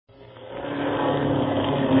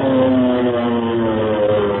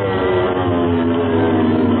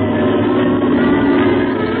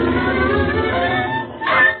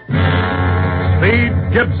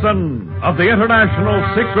of the International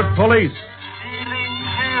Secret Police. Ceiling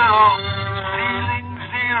zero, ceiling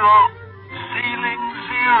zero, ceiling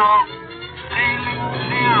zero, ceiling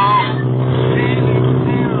zero, ceiling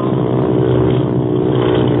zero.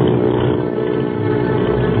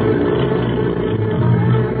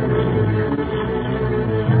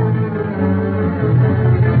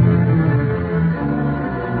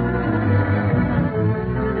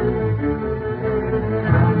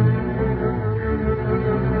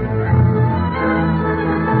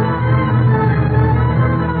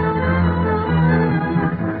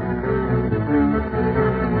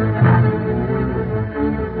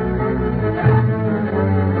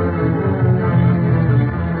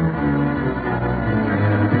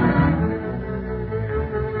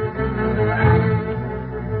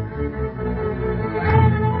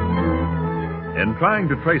 In trying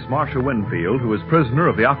to trace Marcia Winfield, who is prisoner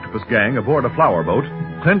of the Octopus Gang aboard a flower boat,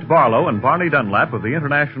 Clint Barlow and Barney Dunlap of the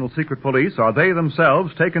International Secret Police are they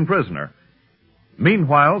themselves taken prisoner.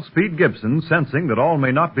 Meanwhile, Speed Gibson, sensing that all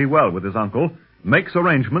may not be well with his uncle, makes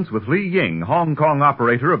arrangements with Li Ying, Hong Kong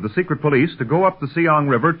operator of the Secret Police, to go up the Siang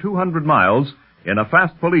River 200 miles in a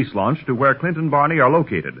fast police launch to where Clint and Barney are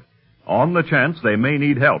located, on the chance they may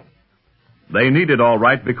need help. They need it all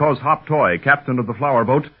right because Hop Toy, captain of the flower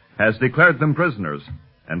boat, has declared them prisoners,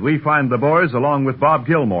 and we find the boys, along with Bob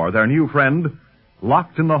Gilmore, their new friend,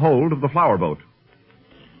 locked in the hold of the flower boat.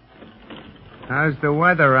 How's the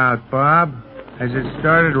weather out, Bob? Has it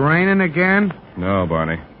started raining again? No,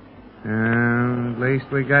 Barney. At least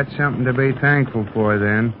we got something to be thankful for,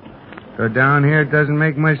 then. So down here it doesn't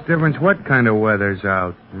make much difference what kind of weather's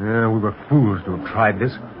out. Yeah, we were fools to have tried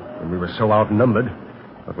this when we were so outnumbered.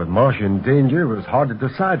 But with Marcia in danger, it was hard to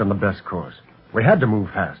decide on the best course. We had to move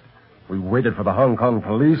fast. We waited for the Hong Kong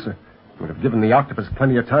police. It would have given the Octopus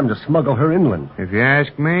plenty of time to smuggle her inland. If you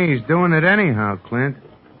ask me, he's doing it anyhow, Clint.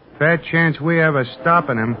 Fair chance we have a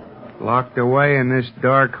stopping him. Locked away in this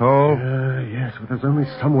dark hole. Yes, but there's only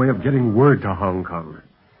some way of getting word to Hong Kong.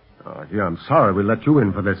 Yeah, I'm sorry we let you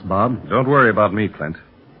in for this, Bob. Don't worry about me, Clint.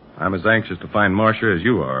 I'm as anxious to find Marcia as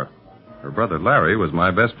you are. Her brother Larry was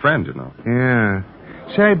my best friend, you know. Yeah.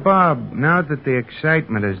 Say, Bob, now that the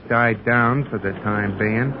excitement has died down for the time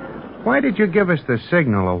being, why did you give us the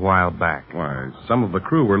signal a while back? Why, some of the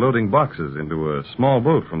crew were loading boxes into a small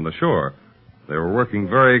boat from the shore. They were working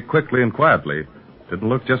very quickly and quietly. Didn't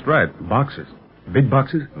look just right. Boxes? Big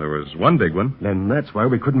boxes? There was one big one. Then that's why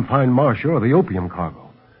we couldn't find Marcia or the opium cargo.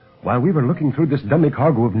 While we were looking through this dummy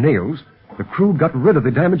cargo of nails, the crew got rid of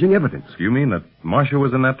the damaging evidence. You mean that Marcia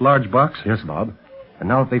was in that large box? Yes, Bob. And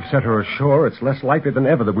now that they've set her ashore, it's less likely than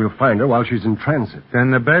ever that we'll find her while she's in transit. Then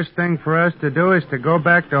the best thing for us to do is to go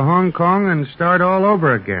back to Hong Kong and start all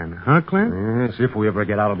over again. Huh, Clint? Yes, if we ever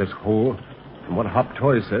get out of this hole. From what Hop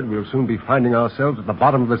Toy said, we'll soon be finding ourselves at the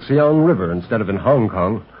bottom of the Siang River instead of in Hong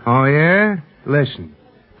Kong. Oh, yeah? Listen,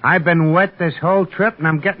 I've been wet this whole trip, and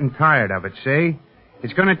I'm getting tired of it, see?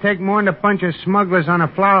 It's going to take more than a bunch of smugglers on a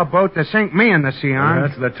flower boat to sink me in the Siang.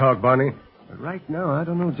 That's the talk, Barney. But right now, I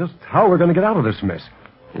don't know just how we're going to get out of this mess.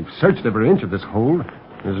 We've searched every inch of this hole.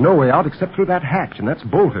 There's no way out except through that hatch, and that's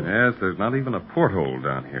bolted. Yes, there's not even a porthole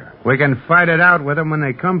down here. We can fight it out with them when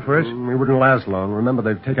they come for us. We wouldn't last long. Remember,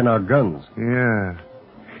 they've taken our guns. Yeah.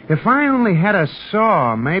 If I only had a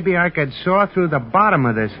saw, maybe I could saw through the bottom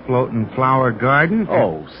of this floating flower garden.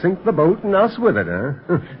 Oh, sink the boat and us with it,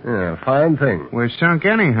 huh? Yeah, fine thing. We're sunk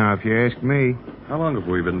anyhow, if you ask me. How long have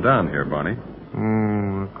we been down here, Barney?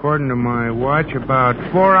 According to my watch, about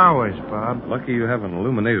 4 hours, Bob. Lucky you have an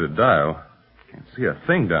illuminated dial. Can't see a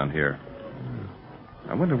thing down here.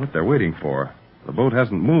 I wonder what they're waiting for. The boat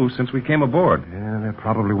hasn't moved since we came aboard. Yeah, they're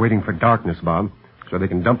probably waiting for darkness, Bob, so they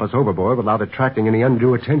can dump us overboard without attracting any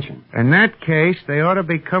undue attention. In that case, they ought to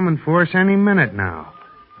be coming for us any minute now.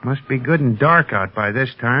 Must be good and dark out by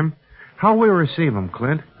this time. How'll we receive them,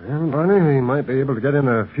 Clint? Well, Barney, we might be able to get in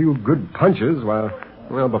a few good punches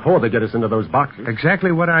before they get us into those boxes.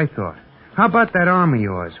 Exactly what I thought. How about that arm of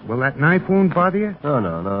yours? Will that knife wound bother you? Oh,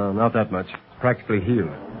 no, not that much. It's practically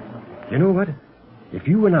healed. You know what? If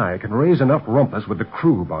you and I can raise enough rumpus with the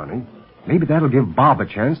crew, Barney, maybe that'll give Bob a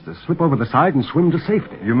chance to slip over the side and swim to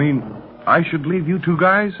safety. You mean I should leave you two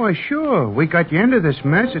guys? Why, sure. We got you into this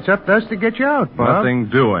mess. It's up to us to get you out, Bob. Nothing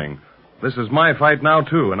doing. This is my fight now,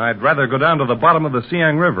 too, and I'd rather go down to the bottom of the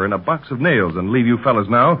Siang River in a box of nails than leave you fellas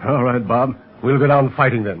now. All right, Bob. We'll go down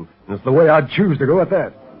fighting then. It's the way I'd choose to go at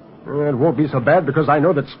that. It won't be so bad because I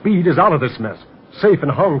know that Speed is out of this mess. Safe in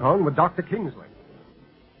Hong Kong with Dr. Kingsley.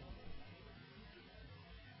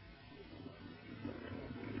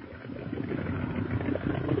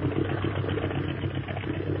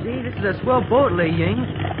 Gee, this is a swell boat, Li Ying.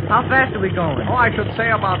 How fast are we going? Oh, I should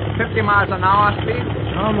say about 50 miles an hour speed.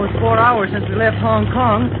 Almost 4 hours since we left Hong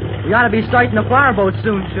Kong. We ought to be sighting the flower boat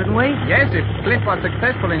soon, shouldn't we? Yes, if Clint was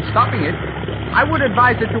successful in stopping it. I would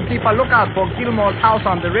advise that you keep a lookout for Gilmore's house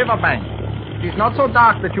on the riverbank. It is not so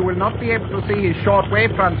dark that you will not be able to see his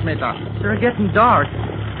short-wave transmitter. Sure getting dark.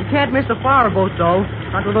 We can't miss the flower boat, though.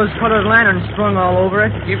 Not with those colored lanterns strung all over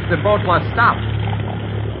it. If the boat was stopped.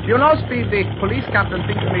 You know, Speed, the police captain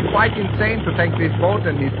thinks me quite insane to take this boat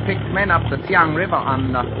and his picked men up the Siang River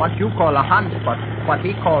on what you call a hunt, but what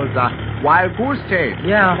he calls a wild goose chase.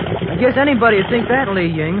 Yeah, I guess anybody'd think that, Li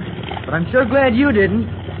Ying. But I'm sure glad you didn't.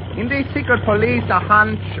 In the secret police, a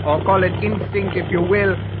hunch, or call it instinct if you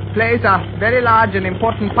will, plays a very large and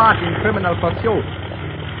important part in criminal pursuit.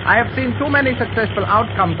 I have seen too many successful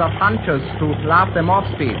outcomes of hunches to laugh them off,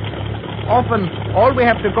 Speed. Often, all we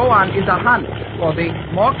have to go on is a hunch. For the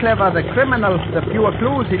more clever the criminal, the fewer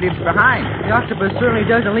clues he leaves behind. The octopus certainly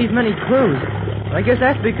doesn't leave many clues. But I guess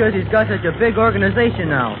that's because he's got such a big organization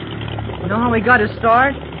now. You know how he got his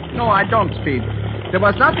start? No, I don't, Speed. There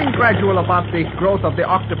was nothing gradual about the growth of the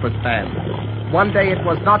octopus band. One day it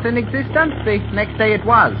was not in existence, the next day it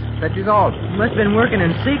was. That is all. He must have been working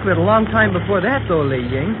in secret a long time before that, though, Li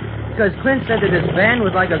Ying. Because Clint said that his band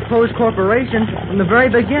was like a closed corporation from the very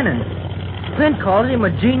beginning. Clint called him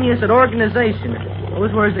a genius at organization.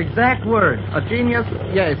 Those were his exact words. A genius,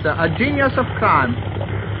 yes, a genius of crime.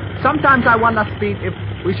 Sometimes I wonder, Speed, if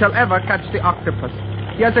we shall ever catch the octopus.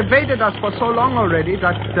 He has evaded us for so long already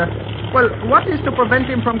that, well, what is to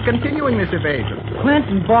prevent him from continuing this evasion?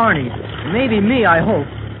 Clint and Barney. Maybe me, I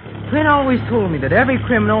hope. Clint always told me that every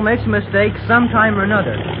criminal makes a mistake sometime or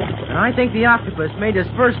another. And I think the octopus made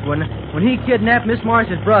his first one when he kidnapped Miss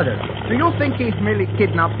Marsh's brother. Do you think he merely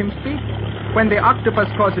kidnapped him, Speed? When the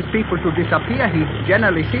octopus causes people to disappear, he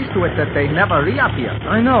generally sees to it that they never reappear.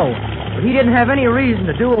 I know, but he didn't have any reason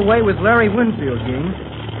to do away with Larry Winfield, Ying.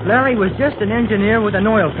 Larry was just an engineer with an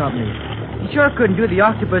oil company. He sure couldn't do the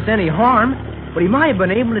octopus any harm, but he might have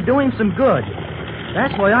been able to do him some good.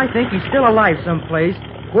 That's why I think he's still alive someplace,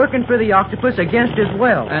 working for the octopus against his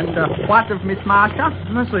will. And what of Miss Marsha?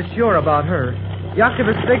 I'm not so sure about her. The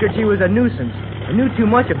octopus figured she was a nuisance. I knew too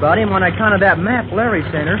much about him on account of that map Larry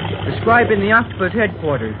sent her, describing the octopus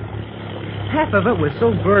headquarters. Half of it was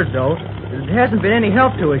so blurred, though, that it hasn't been any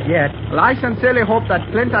help to us yet. Well, I sincerely hope that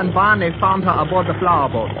Clint and Barney found her aboard the flower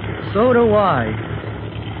boat. So do I.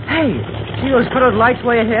 Hey, see those colored lights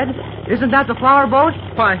way ahead? Isn't that the flower boat?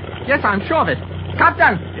 Why, yes, I'm sure of it.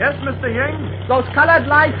 Captain! Yes, Mr. Ying? Those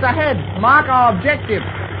colored lights ahead mark our objective.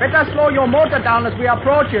 Better slow your motor down as we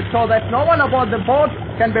approach it so that no one aboard the boat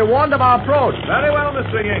can be warned of our approach. Very well,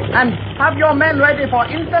 Mr. Ying. And have your men ready for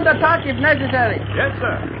instant attack if necessary. Yes,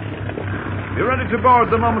 sir. Be ready to board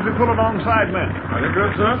the moment we pull alongside, men. Are you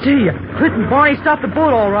good, sir? Gee, Clint and Barney stopped the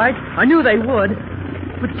boat all right. I knew they would.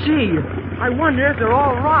 But gee, I wonder if they're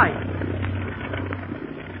all right.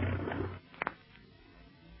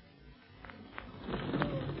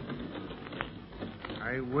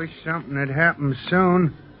 I wish something had happened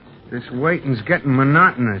soon. This waiting's getting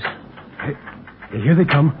monotonous. Hey, here they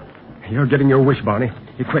come. You're getting your wish, Barney.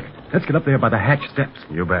 Hey, quick, let's get up there by the hatch steps.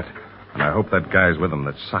 You bet. And I hope that guy's with them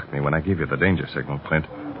that socked me when I gave you the danger signal, Clint.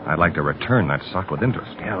 I'd like to return that sock with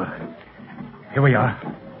interest. Yeah, well, here we are.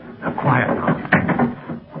 Now, quiet now.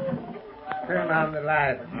 Turn on the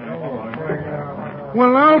light.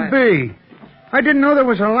 Well, I'll be. I didn't know there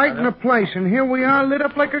was a light in the place, and here we are lit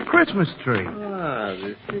up like a Christmas tree. Ah,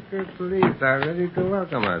 the secret police are ready to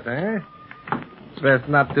welcome us, eh? Best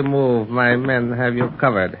not to move. My men have you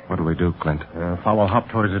covered. What do we do, Clint? Follow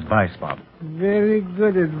Hoptoy's advice, Bob. Very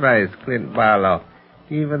good advice, Clint Barlow.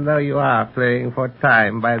 Even though you are playing for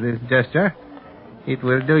time by this gesture, it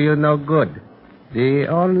will do you no good. The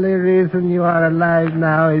only reason you are alive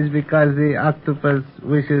now is because the octopus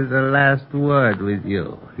wishes a last word with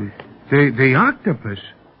you. The octopus?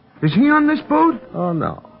 Is he on this boat? Oh,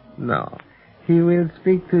 no. He will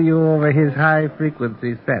speak to you over his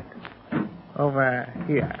high-frequency set. Over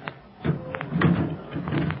here.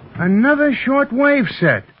 Another short-wave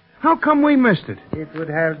set. How come we missed it? It would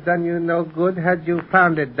have done you no good had you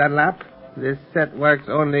found it, Dunlap. This set works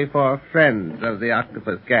only for friends of the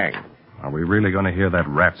octopus gang. Are we really going to hear that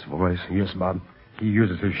rat's voice? Yes, Bob. He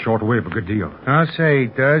uses his shortwave a good deal. I'll say he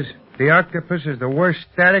does. The octopus is the worst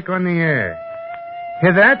static on the air.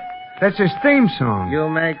 Hear that? That's his theme song. You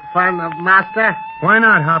make fun of Master? Why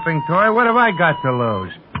not, Hopping Toy? What have I got to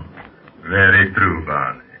lose? Very true,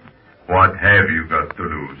 Barney. What have you got to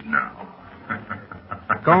lose now?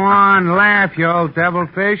 Go on, laugh, you old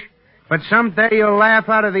devilfish. But someday you'll laugh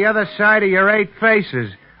out of the other side of your 8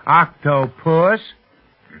 faces, octopus.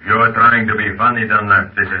 If you're trying to be funny,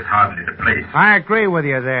 Dunlap, this is hardly the place. I agree with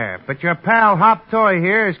you there, but your pal Hop Toy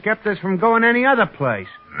here has kept us from going any other place.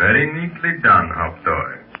 Very neatly done, Hop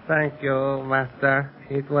Toy. Thank you, Master.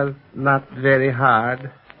 It was not very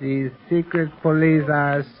hard. These secret police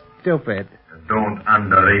are stupid. Don't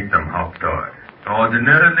underrate them, Hop Toy.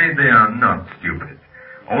 Ordinarily, they are not stupid.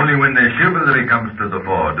 Only when their chivalry comes to the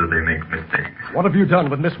fore do they make mistakes. What have you done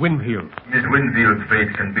with Miss Winfield? Miss Winfield's fate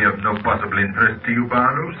can be of no possible interest to you,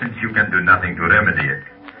 Barlow, since you can do nothing to remedy it.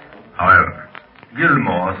 However,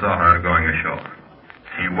 Gilmore saw her going ashore.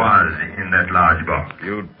 She was in that large box.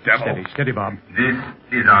 You devil. Steady, Bob. This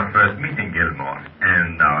is our first meeting, Gilmore,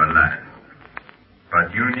 and our last.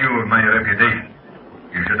 But you knew of my reputation.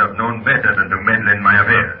 You should have known better than to meddle in my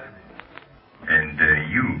affairs. And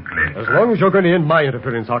you, Clint. As long as you're going to end my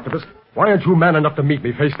interference, Octopus, why aren't you man enough to meet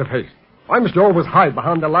me face to face? Why must you always hide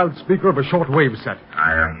behind the loudspeaker of a shortwave set?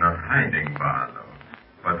 I am not hiding, Barlow.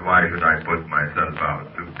 But why should I put myself out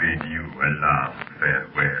to bid you a last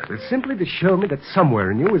farewell? It's simply to show me that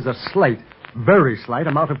somewhere in you is a slight, very slight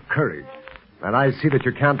amount of courage. And I see that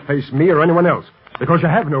you can't face me or anyone else, because you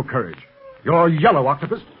have no courage. You're yellow,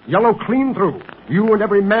 Octopus. Yellow clean through. You and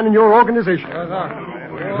every man in your organization.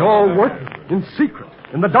 You're working in secret,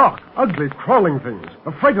 in the dark, ugly, crawling things,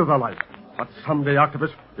 afraid of the light. But someday, Octopus,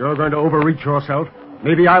 you're going to overreach yourself.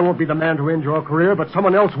 Maybe I won't be the man to end your career, but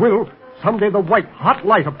someone else will. Someday the white, hot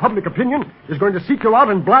light of public opinion is going to seek you out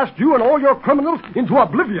and blast you and all your criminals into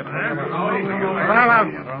oblivion.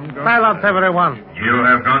 Silence, everyone. You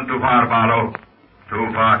have gone too far, Barlow. Too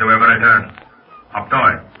far to ever return. Hop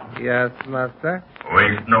Toy, Yes, Master.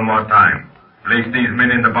 waste no more time. Place these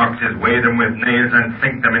men in the boxes, weigh them with nails, and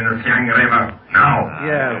sink them in the Siang River. Now.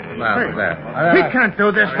 Yes, Master. We can't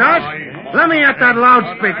do this, Gus. Let me at that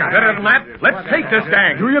loudspeaker. Better than that, let's take this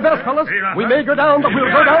gang. Do your best, fellas. We may go down, but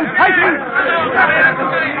we'll go down fighting.